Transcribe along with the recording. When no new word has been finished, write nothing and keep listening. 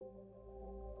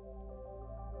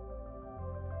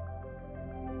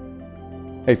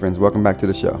Hey friends, welcome back to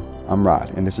the show. I'm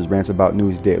Rod, and this is Rants About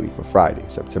News Daily for Friday,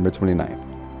 September 29th.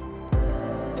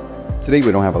 Today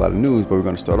we don't have a lot of news, but we're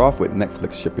going to start off with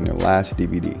Netflix shipping their last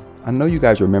DVD. I know you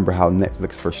guys remember how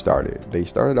Netflix first started. They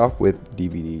started off with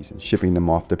DVDs and shipping them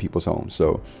off to people's homes.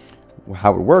 So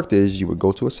how it worked is you would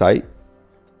go to a site,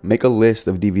 make a list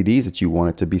of DVDs that you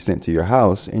wanted to be sent to your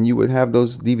house, and you would have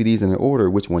those DVDs in an order,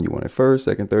 which one you wanted first,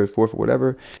 second, third, fourth, or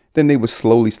whatever. Then they would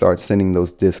slowly start sending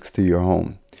those discs to your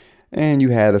home. And you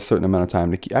had a certain amount of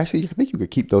time to keep. Actually, I think you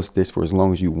could keep those discs for as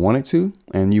long as you wanted to,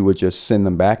 and you would just send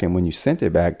them back. And when you sent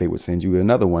it back, they would send you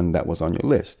another one that was on your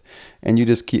list. And you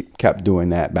just kept doing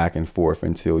that back and forth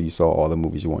until you saw all the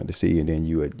movies you wanted to see. And then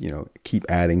you would, keep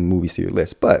adding movies to your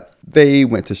list. But they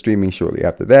went to streaming shortly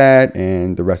after that,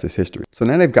 and the rest is history. So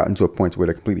now they've gotten to a point where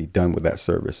they're completely done with that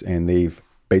service, and they've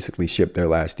basically shipped their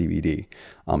last DVD.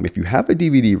 If you have a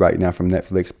DVD right now from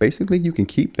Netflix, basically you can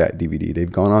keep that DVD. They've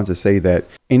gone on to say that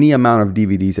any amount of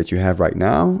DVDs that you have right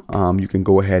now, you can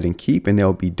go ahead and keep, and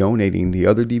they'll be donating the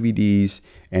other DVDs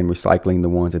and recycling the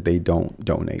ones that they don't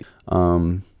donate.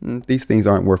 These things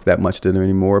aren't worth that much to them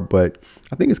anymore, but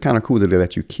I think it's kind of cool that they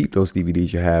let you keep those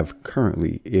DVDs you have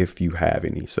currently if you have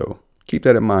any. So keep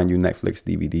that in mind, you Netflix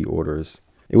DVD orders.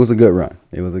 It was a good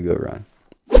run.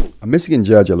 A Michigan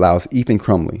judge allows Ethan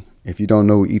Crumbley. If you don't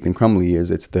know who Ethan Crumbley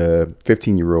is, it's the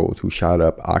 15-year-old who shot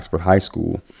up Oxford High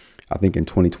School, I think in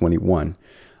 2021.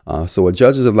 So a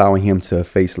judge is allowing him to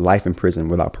face life in prison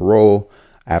without parole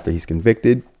after he's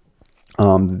convicted.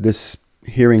 This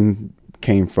hearing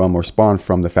came from or spawned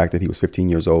from the fact that he was 15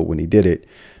 years old when he did it.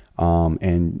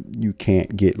 And you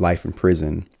can't get life in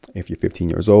prison if you're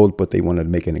 15 years old, but they wanted to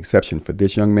make an exception for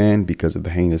this young man because of the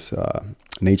heinous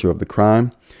nature of the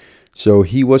crime. So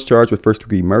he was charged with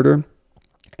first-degree murder,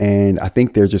 and I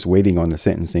think they're just waiting on the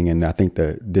sentencing. And I think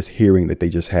this hearing that they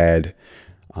just had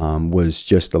was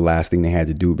just the last thing they had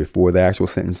to do before the actual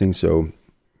sentencing. So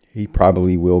he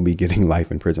probably will be getting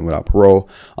life in prison without parole.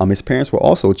 His parents were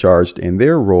also charged in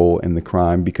their role in the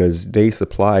crime because they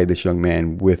supplied this young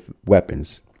man with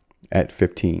weapons at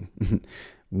 15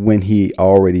 when he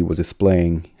already was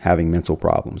displaying having mental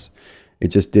problems. It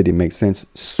just didn't make sense.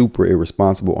 Super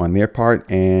irresponsible on their part.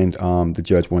 And the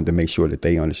judge wanted to make sure that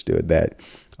they understood that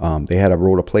they had a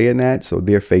role to play in that. So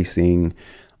they're facing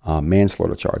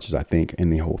manslaughter charges, I think,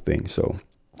 in the whole thing. So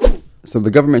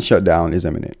the government shutdown is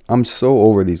imminent. I'm so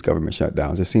over these government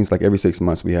shutdowns. It seems like every 6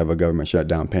 months we have a government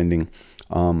shutdown pending.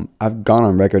 I've gone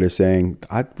on record as saying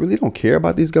I really don't care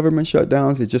about these government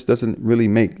shutdowns. It just doesn't really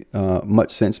make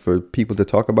much sense for people to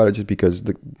talk about it just because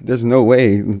there's no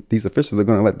way these officials are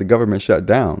going to let the government shut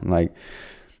down. Like,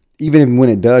 even when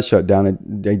it does shut down,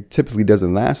 it typically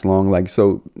doesn't last long.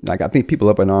 I think people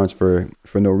up in arms for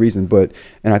no reason.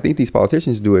 And I think these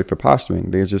politicians do it for posturing.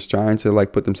 They're just trying to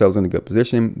put themselves in a good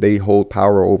position. They hold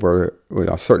power over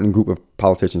a certain group of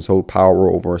politicians, hold power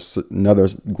over another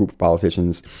group of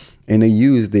politicians. And they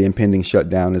use the impending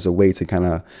shutdown as a way to kind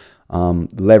of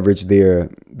leverage their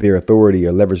authority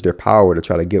or leverage their power to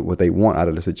try to get what they want out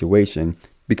of the situation,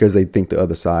 because they think the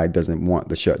other side doesn't want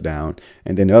the shutdown.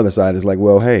 And then the other side is like,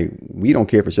 well, hey, we don't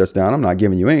care if it shuts down. I'm not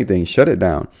giving you anything. Shut it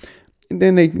down. And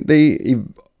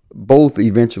then both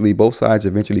sides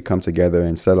eventually come together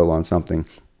and settle on something.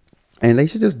 And they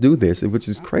should just do this, which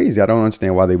is crazy. I don't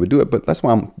understand why they would do it, but that's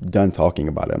why I'm done talking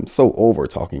about it. I'm so over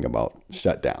talking about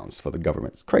shutdowns for the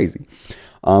government. It's crazy.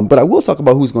 But I will talk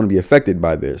about who's going to be affected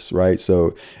by this, right?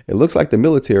 So it looks like the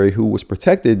military, who was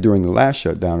protected during the last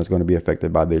shutdown, is going to be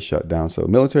affected by this shutdown. So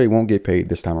military won't get paid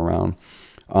this time around.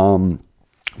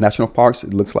 National parks,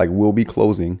 it looks like, will be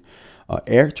closing.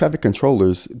 Air traffic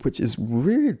controllers, which is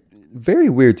weird. Very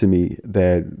weird to me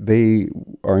that they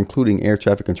are including air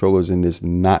traffic controllers in this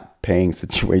not paying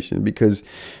situation, because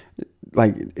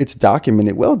it's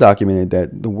well documented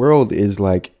that the world is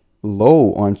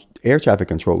low on air traffic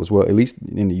controllers. Well, at least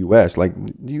in the US, the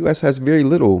US has very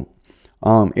little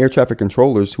air traffic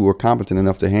controllers who are competent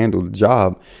enough to handle the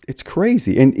job. It's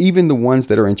crazy. And even the ones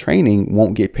that are in training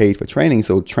won't get paid for training.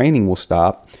 So training will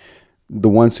stop. The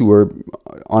ones who are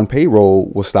on payroll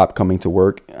will stop coming to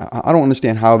work. I don't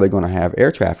understand how they're going to have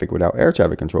air traffic without air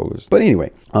traffic controllers. But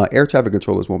anyway, air traffic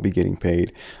controllers won't be getting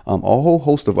paid. A whole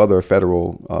host of other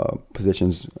federal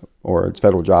positions or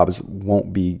federal jobs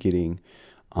won't be getting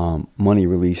money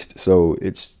released. So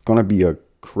it's going to be a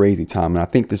crazy time. And I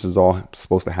think this is all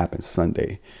supposed to happen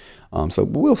Sunday. So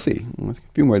we'll see. A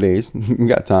few more days. We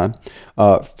got time.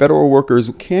 Federal workers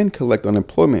can collect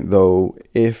unemployment, though,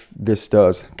 if this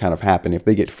does kind of happen, if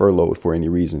they get furloughed for any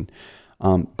reason.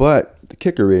 But the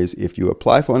kicker is, if you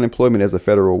apply for unemployment as a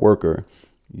federal worker,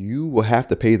 you will have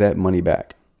to pay that money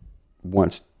back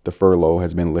once the furlough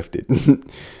has been lifted.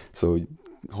 So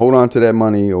hold on to that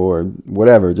money or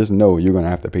whatever. Just know you're going to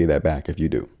have to pay that back if you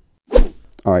do.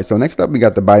 All right, so next up, we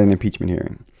got the Biden impeachment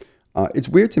hearing. It's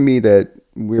weird to me that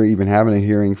we're even having a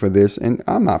hearing for this, and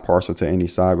I'm not partial to any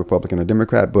side, Republican or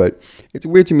Democrat, but it's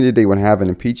weird to me that they would have an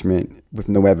impeachment with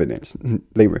no evidence.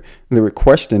 They were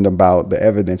questioned about the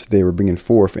evidence they were bringing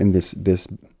forth in this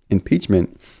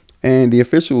impeachment, and the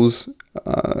officials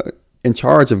in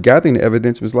charge of gathering the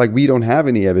evidence was like, we don't have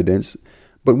any evidence,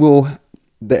 but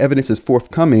the evidence is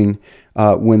forthcoming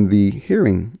when the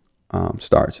hearing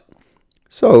starts.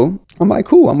 So I'm like,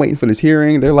 cool, I'm waiting for this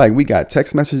hearing. They're like, we got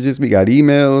text messages, we got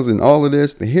emails and all of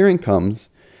this. The hearing comes.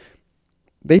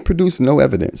 They produce no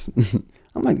evidence.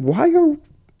 I'm like, why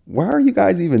are you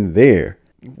guys even there?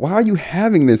 Why are you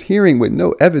having this hearing with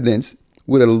no evidence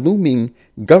with a looming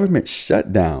government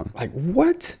shutdown? Like,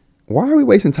 what? Why are we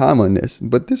wasting time on this?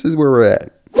 But this is where we're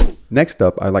at. Next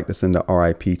up, I'd like to send a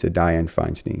RIP to Dianne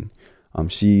Feinstein.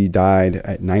 She died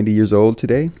at 90 years old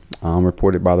today,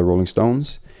 reported by the Rolling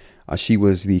Stones. She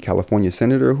was the California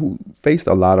senator who faced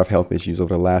a lot of health issues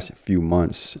over the last few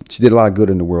months. She did a lot of good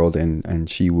in the world, and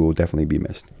she will definitely be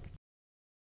missed.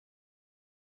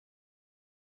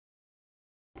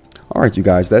 All right, you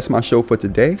guys, that's my show for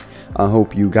today. I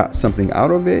hope you got something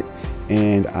out of it,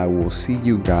 and I will see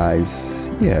you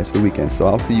guys. Yeah, it's the weekend, so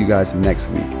I'll see you guys next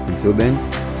week. Until then,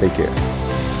 take care.